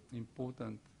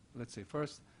important, let's say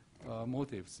first,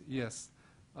 motives. Yes,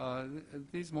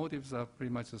 these motives are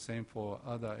pretty much the same for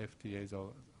other FTAs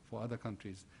or for other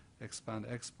countries. Expand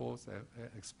exports,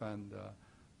 expand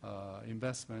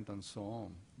investment, and so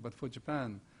on. But for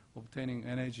Japan, obtaining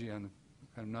energy and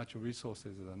natural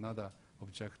resources is another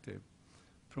objective.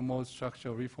 Promote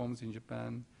structural reforms in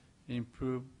Japan,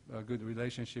 improve a good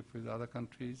relationship with other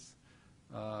countries,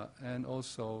 and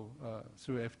also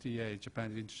through FTA,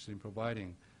 Japan is interested in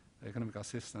providing economic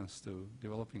assistance to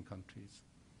developing countries.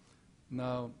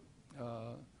 Now,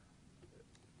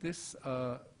 this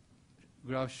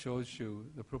graph shows you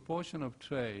the proportion of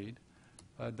trade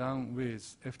done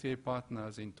with FTA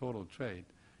partners in total trade.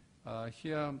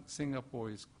 Here, Singapore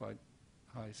is quite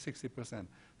high, 60%.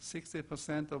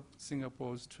 60% of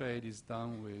Singapore's trade is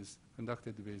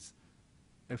conducted with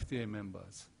FTA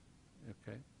members.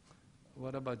 Okay.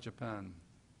 What about Japan?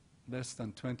 Less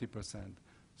than 20%.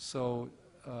 So,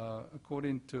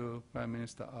 according to Prime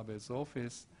Minister Abe's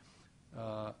office,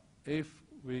 if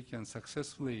we can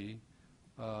successfully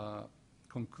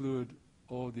conclude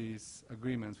all these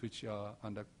agreements which are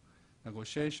under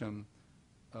negotiation,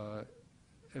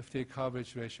 FTA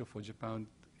coverage ratio for Japan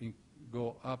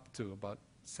go up to about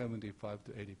 75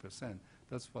 to 80%.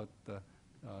 That's what the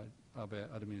Abe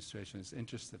administration is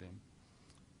interested in.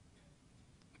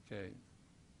 Okay.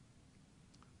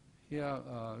 Here,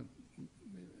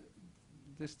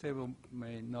 this table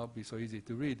may not be so easy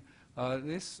to read.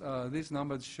 These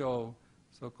numbers show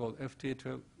so-called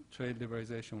FTA trade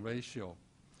liberalization ratio.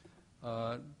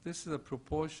 This is a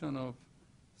proportion of,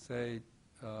 say,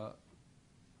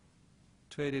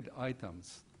 traded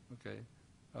items, okay?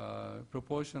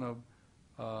 Proportion of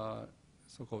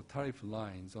so-called tariff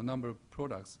lines or number of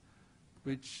products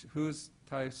whose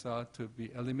tariffs are to be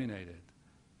eliminated,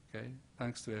 okay,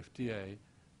 thanks to FTA,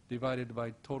 divided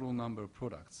by total number of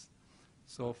products.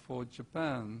 So for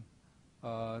Japan,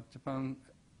 the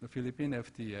Philippine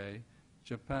FTA,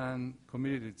 Japan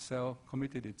committed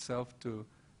itself to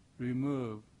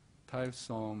remove tariffs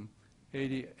on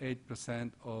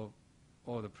 88% of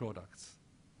all the products.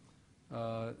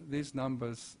 These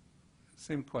numbers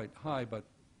seem quite high, but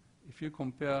if you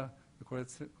compare the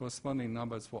corresponding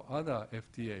numbers for other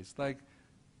FTAs, like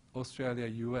Australia,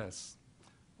 US,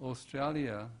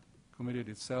 Australia committed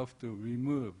itself to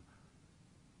remove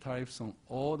tariffs on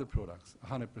all the products,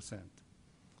 100%.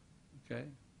 Okay?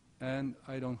 And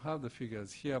I don't have the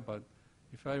figures here, but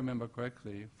if I remember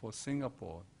correctly, for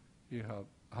Singapore, you have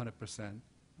 100%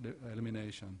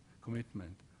 elimination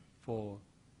commitment for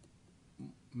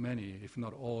many, if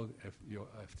not all, your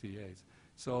FTAs.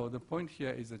 So the point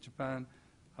here is that Japan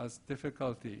has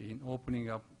difficulty in opening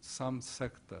up some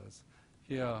sectors.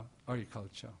 Here,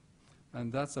 agriculture.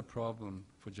 And that's a problem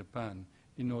for Japan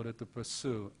in order to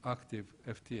pursue active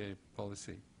FTA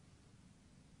policy.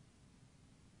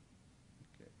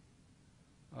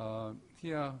 Okay.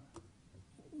 Here,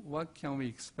 what can we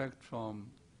expect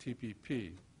from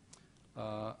TPP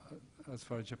as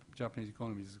far as Japanese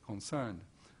economy is concerned?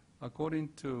 According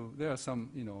to, there are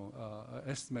some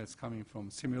estimates coming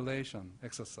from simulation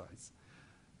exercise.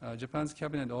 Japan's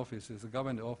cabinet offices, the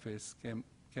government office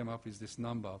came up with this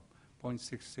number,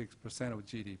 0.66% of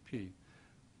GDP.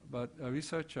 But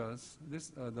researchers,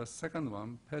 the second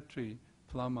one, Petri,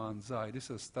 Plummer and Zai. This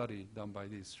is a study done by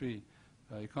these three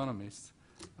economists.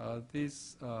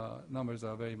 These numbers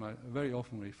are very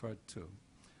often referred to.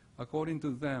 According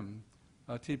to them,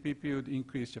 TPP would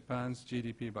increase Japan's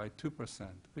GDP by 2%,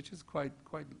 which is quite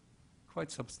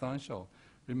substantial.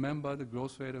 Remember the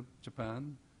growth rate of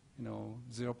Japan, 0%,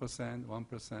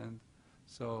 1%.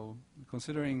 So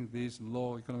considering this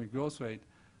low economic growth rate,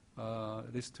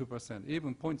 this 2%,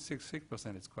 even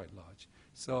 0.66% is quite large.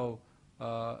 So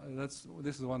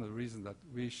this is one of the reasons that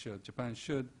Japan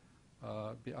should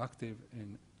be active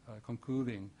in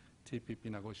concluding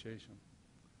TPP negotiation.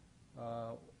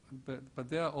 But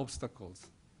there are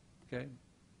obstacles. Okay,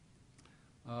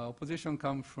 opposition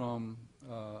comes from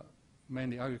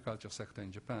mainly agriculture sector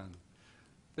in Japan.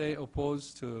 They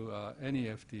oppose to any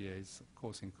FTAs, of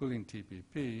course, including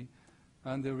TPP,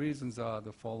 and the reasons are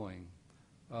the following.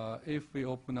 If we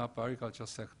open up agriculture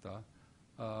sector,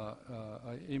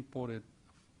 imported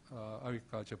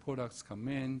agriculture products come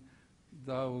in,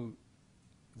 that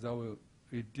will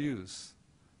reduce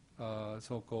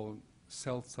so-called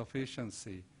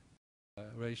self-sufficiency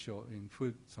ratio in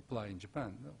food supply in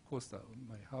Japan. Of course, that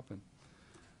might happen.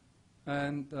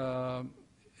 And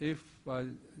if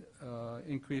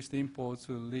increased imports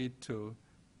will lead to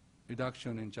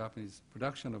reduction in Japanese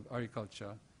production of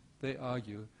agriculture, they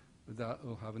argue that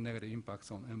will have negative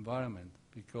impacts on environment,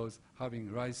 because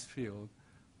having rice field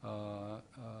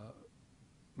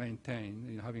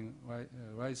maintained, having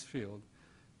rice field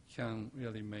can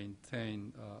really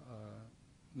maintain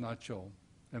natural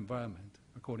environment,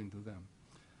 according to them.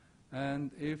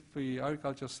 And if the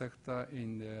agriculture sector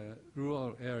in the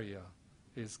rural area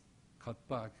is cut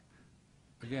back,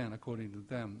 again, according to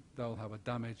them, that will have a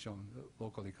damage on the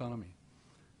local economy.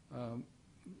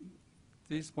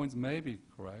 These points may be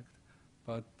correct,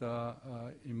 but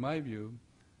in my view,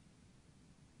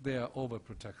 they are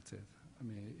overprotected. I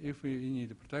mean, if we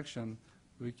need protection,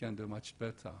 we can do much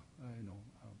better,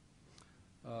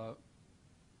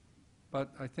 but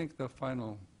I think the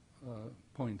final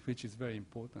point, which is very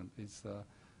important, is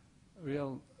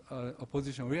real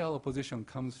opposition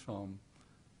comes from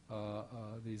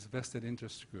these vested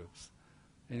interest groups.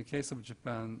 In the case of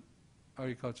Japan,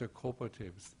 agriculture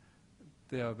cooperatives,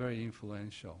 they are very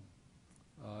influential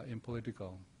in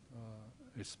political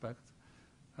respect,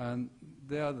 and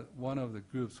they are one of the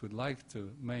groups who would like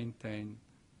to maintain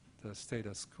the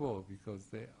status quo because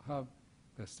they have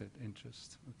vested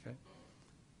interest. Okay.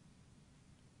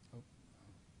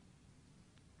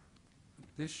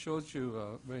 This shows you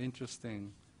a very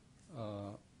interesting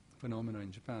phenomenon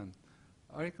in Japan.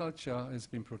 Agriculture has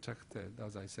been protected,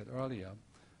 as I said earlier.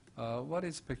 What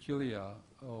is peculiar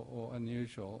or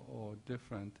unusual or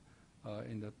different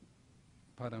in the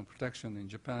pattern of protection in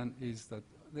Japan is that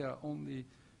there are only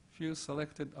few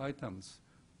selected items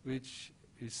which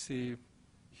receive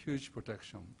huge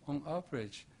protection. On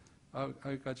average,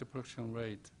 agriculture production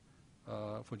rate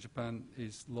for Japan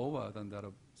is lower than that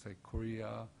of, say,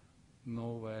 Korea,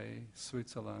 Norway,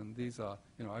 Switzerland. These are,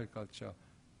 agriculture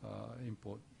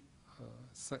import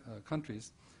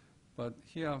countries. But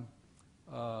here,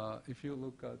 if you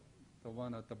look at the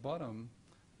one at the bottom,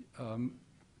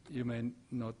 you may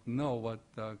not know what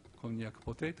cognac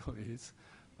potato is.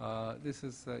 This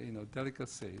is,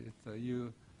 delicacy.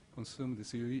 You consume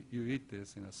this, you eat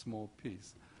this in a small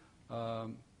piece.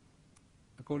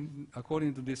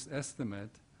 According to this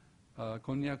estimate,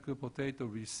 cognac potato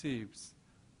receives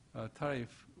a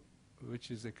tariff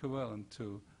which is equivalent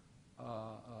to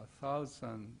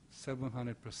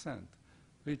 1,700%,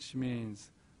 which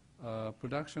means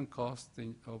production cost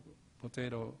of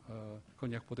potato,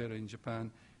 cognac potato in Japan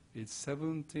is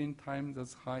 17 times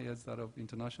as high as that of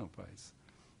international price.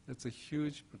 That's a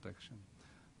huge protection.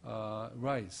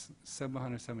 Rice,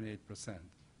 778%.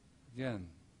 Again,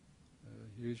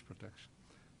 huge protection.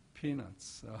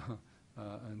 Peanuts,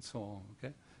 and so on.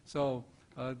 Okay, so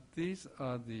these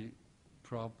are the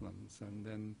problems, and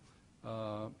then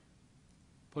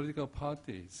political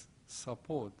parties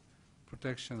support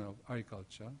protection of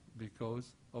agriculture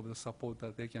because of the support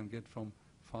that they can get from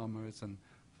farmers and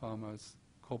farmers'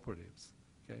 cooperatives.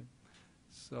 Okay,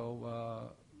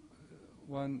 so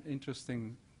one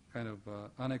interesting kind of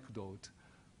anecdote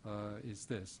is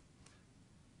this.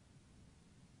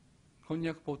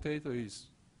 Cognac potato is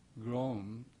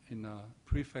grown in a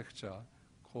prefecture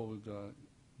called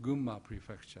Gunma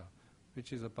Prefecture,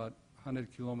 which is about 100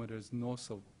 kilometers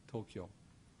north of Tokyo.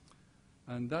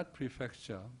 And that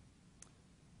prefecture,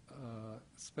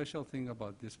 special thing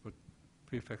about this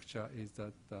prefecture is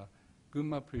that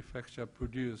Gunma Prefecture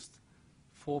produced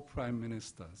 4 prime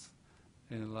ministers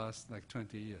in the last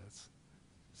 20 years.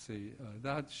 See,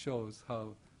 that shows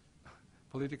how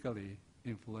politically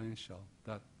influential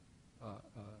that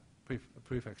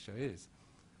prefecture is,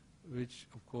 which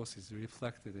of course is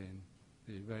reflected in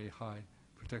the very high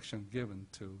protection given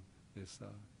to this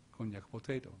konjac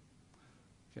potato.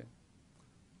 Okay.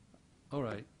 All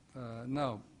right.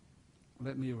 Now,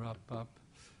 let me wrap up.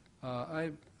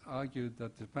 I argued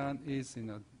that Japan is in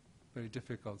a very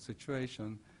difficult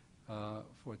situation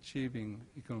for achieving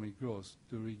economic growth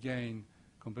to regain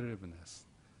competitiveness.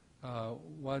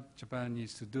 What Japan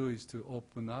needs to do is to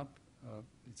open up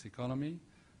its economy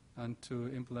and to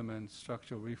implement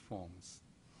structural reforms.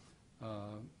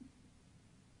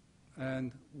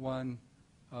 And one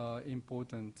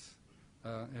important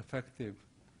effective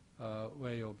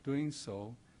way of doing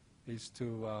so is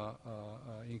to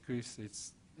increase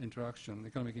its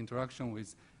economic interaction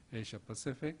with Asia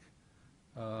Pacific,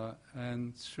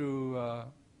 and through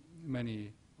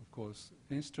many, of course,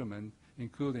 instruments,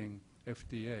 including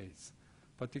FTAs,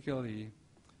 particularly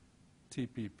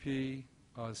TPP,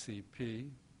 RCP,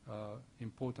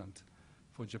 important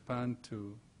for Japan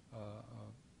to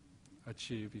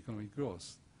achieve economic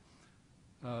growth.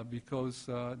 Because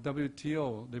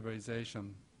WTO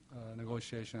liberalization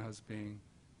negotiation has been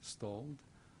stalled.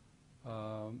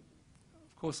 Of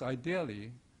course,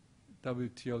 ideally,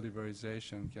 WTO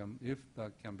liberalization can, if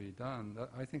that can be done,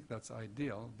 I think that's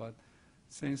ideal, but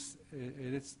since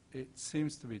it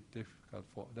seems to be difficult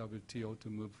for WTO to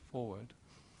move forward,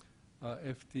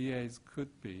 FTAs could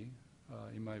be,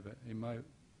 in my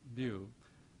view,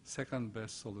 second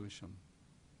best solution.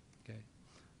 Okay.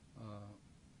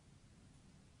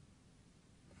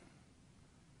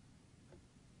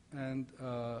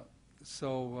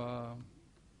 So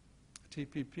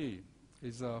TPP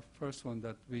is the first one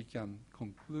that we can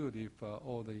conclude if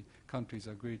all the countries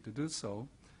agree to do so.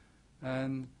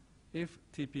 And if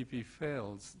TPP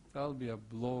fails, that will be a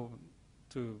blow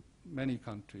to many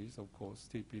countries, of course,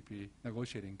 TPP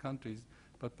negotiating countries,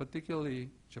 but particularly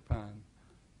Japan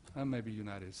and maybe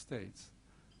United States.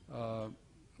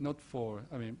 Not for,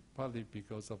 I mean, partly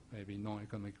because of maybe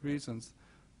non-economic reasons,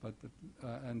 but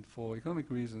and for economic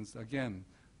reasons, again,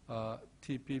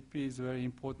 TPP is a very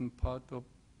important part of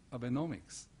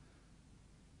Abenomics.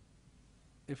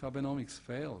 If Abenomics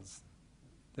fails,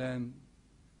 then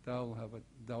that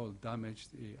will damage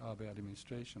the Abe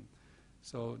administration.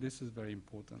 So this is very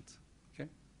important. Okay.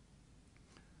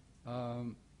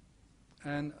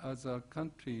 And as a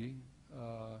country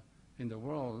in the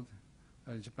world,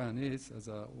 Japan is as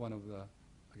one of the,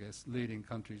 I guess, leading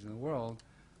countries in the world.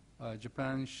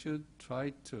 Japan should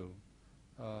try to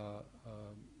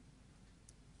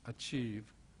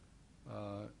achieve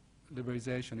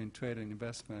liberalization in trade and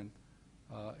investment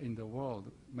in the world,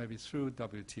 maybe through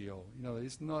WTO. You know,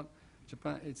 it's not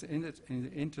Japan. It's in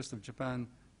the interest of Japan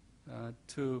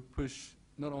to push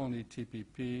not only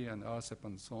TPP and RCEP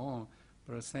and so on,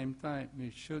 but at the same time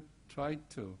we should try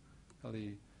to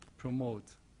really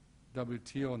promote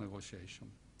WTO negotiation.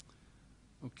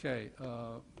 Okay,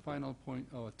 final point,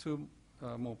 or two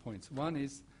more points. One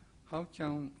is, how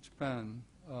can Japan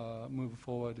move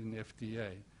forward in the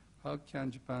FTA? How can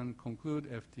Japan conclude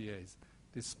FTAs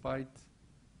despite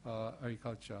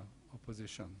agriculture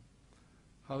opposition?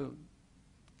 How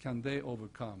can they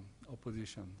overcome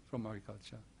opposition from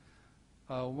agriculture?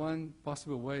 One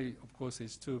possible way, of course,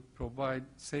 is to provide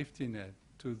safety net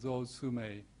to those who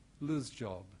may lose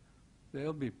job. There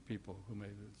will be people who may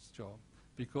lose job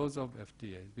because of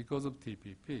FTA, because of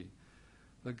TPP.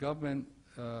 The government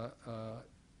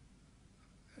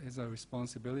has a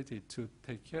responsibility to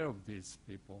take care of these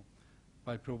people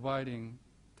by providing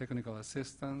technical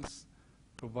assistance,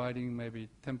 providing maybe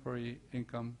temporary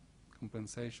income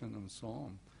compensation and so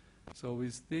on. So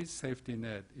with this safety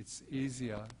net, it's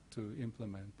easier to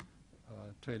implement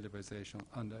trade liberalization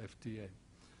under FTA.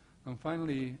 And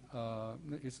finally,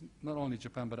 it's not only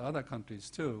Japan, but other countries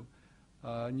too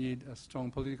need a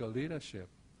strong political leadership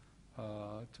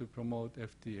to promote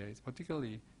FTAs,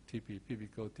 particularly TPP,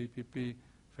 because TPP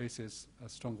faces a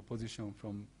strong opposition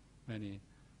from many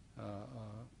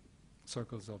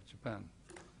circles of Japan.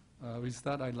 With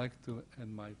that, I'd like to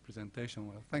end my presentation.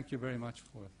 Well, thank you very much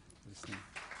for listening.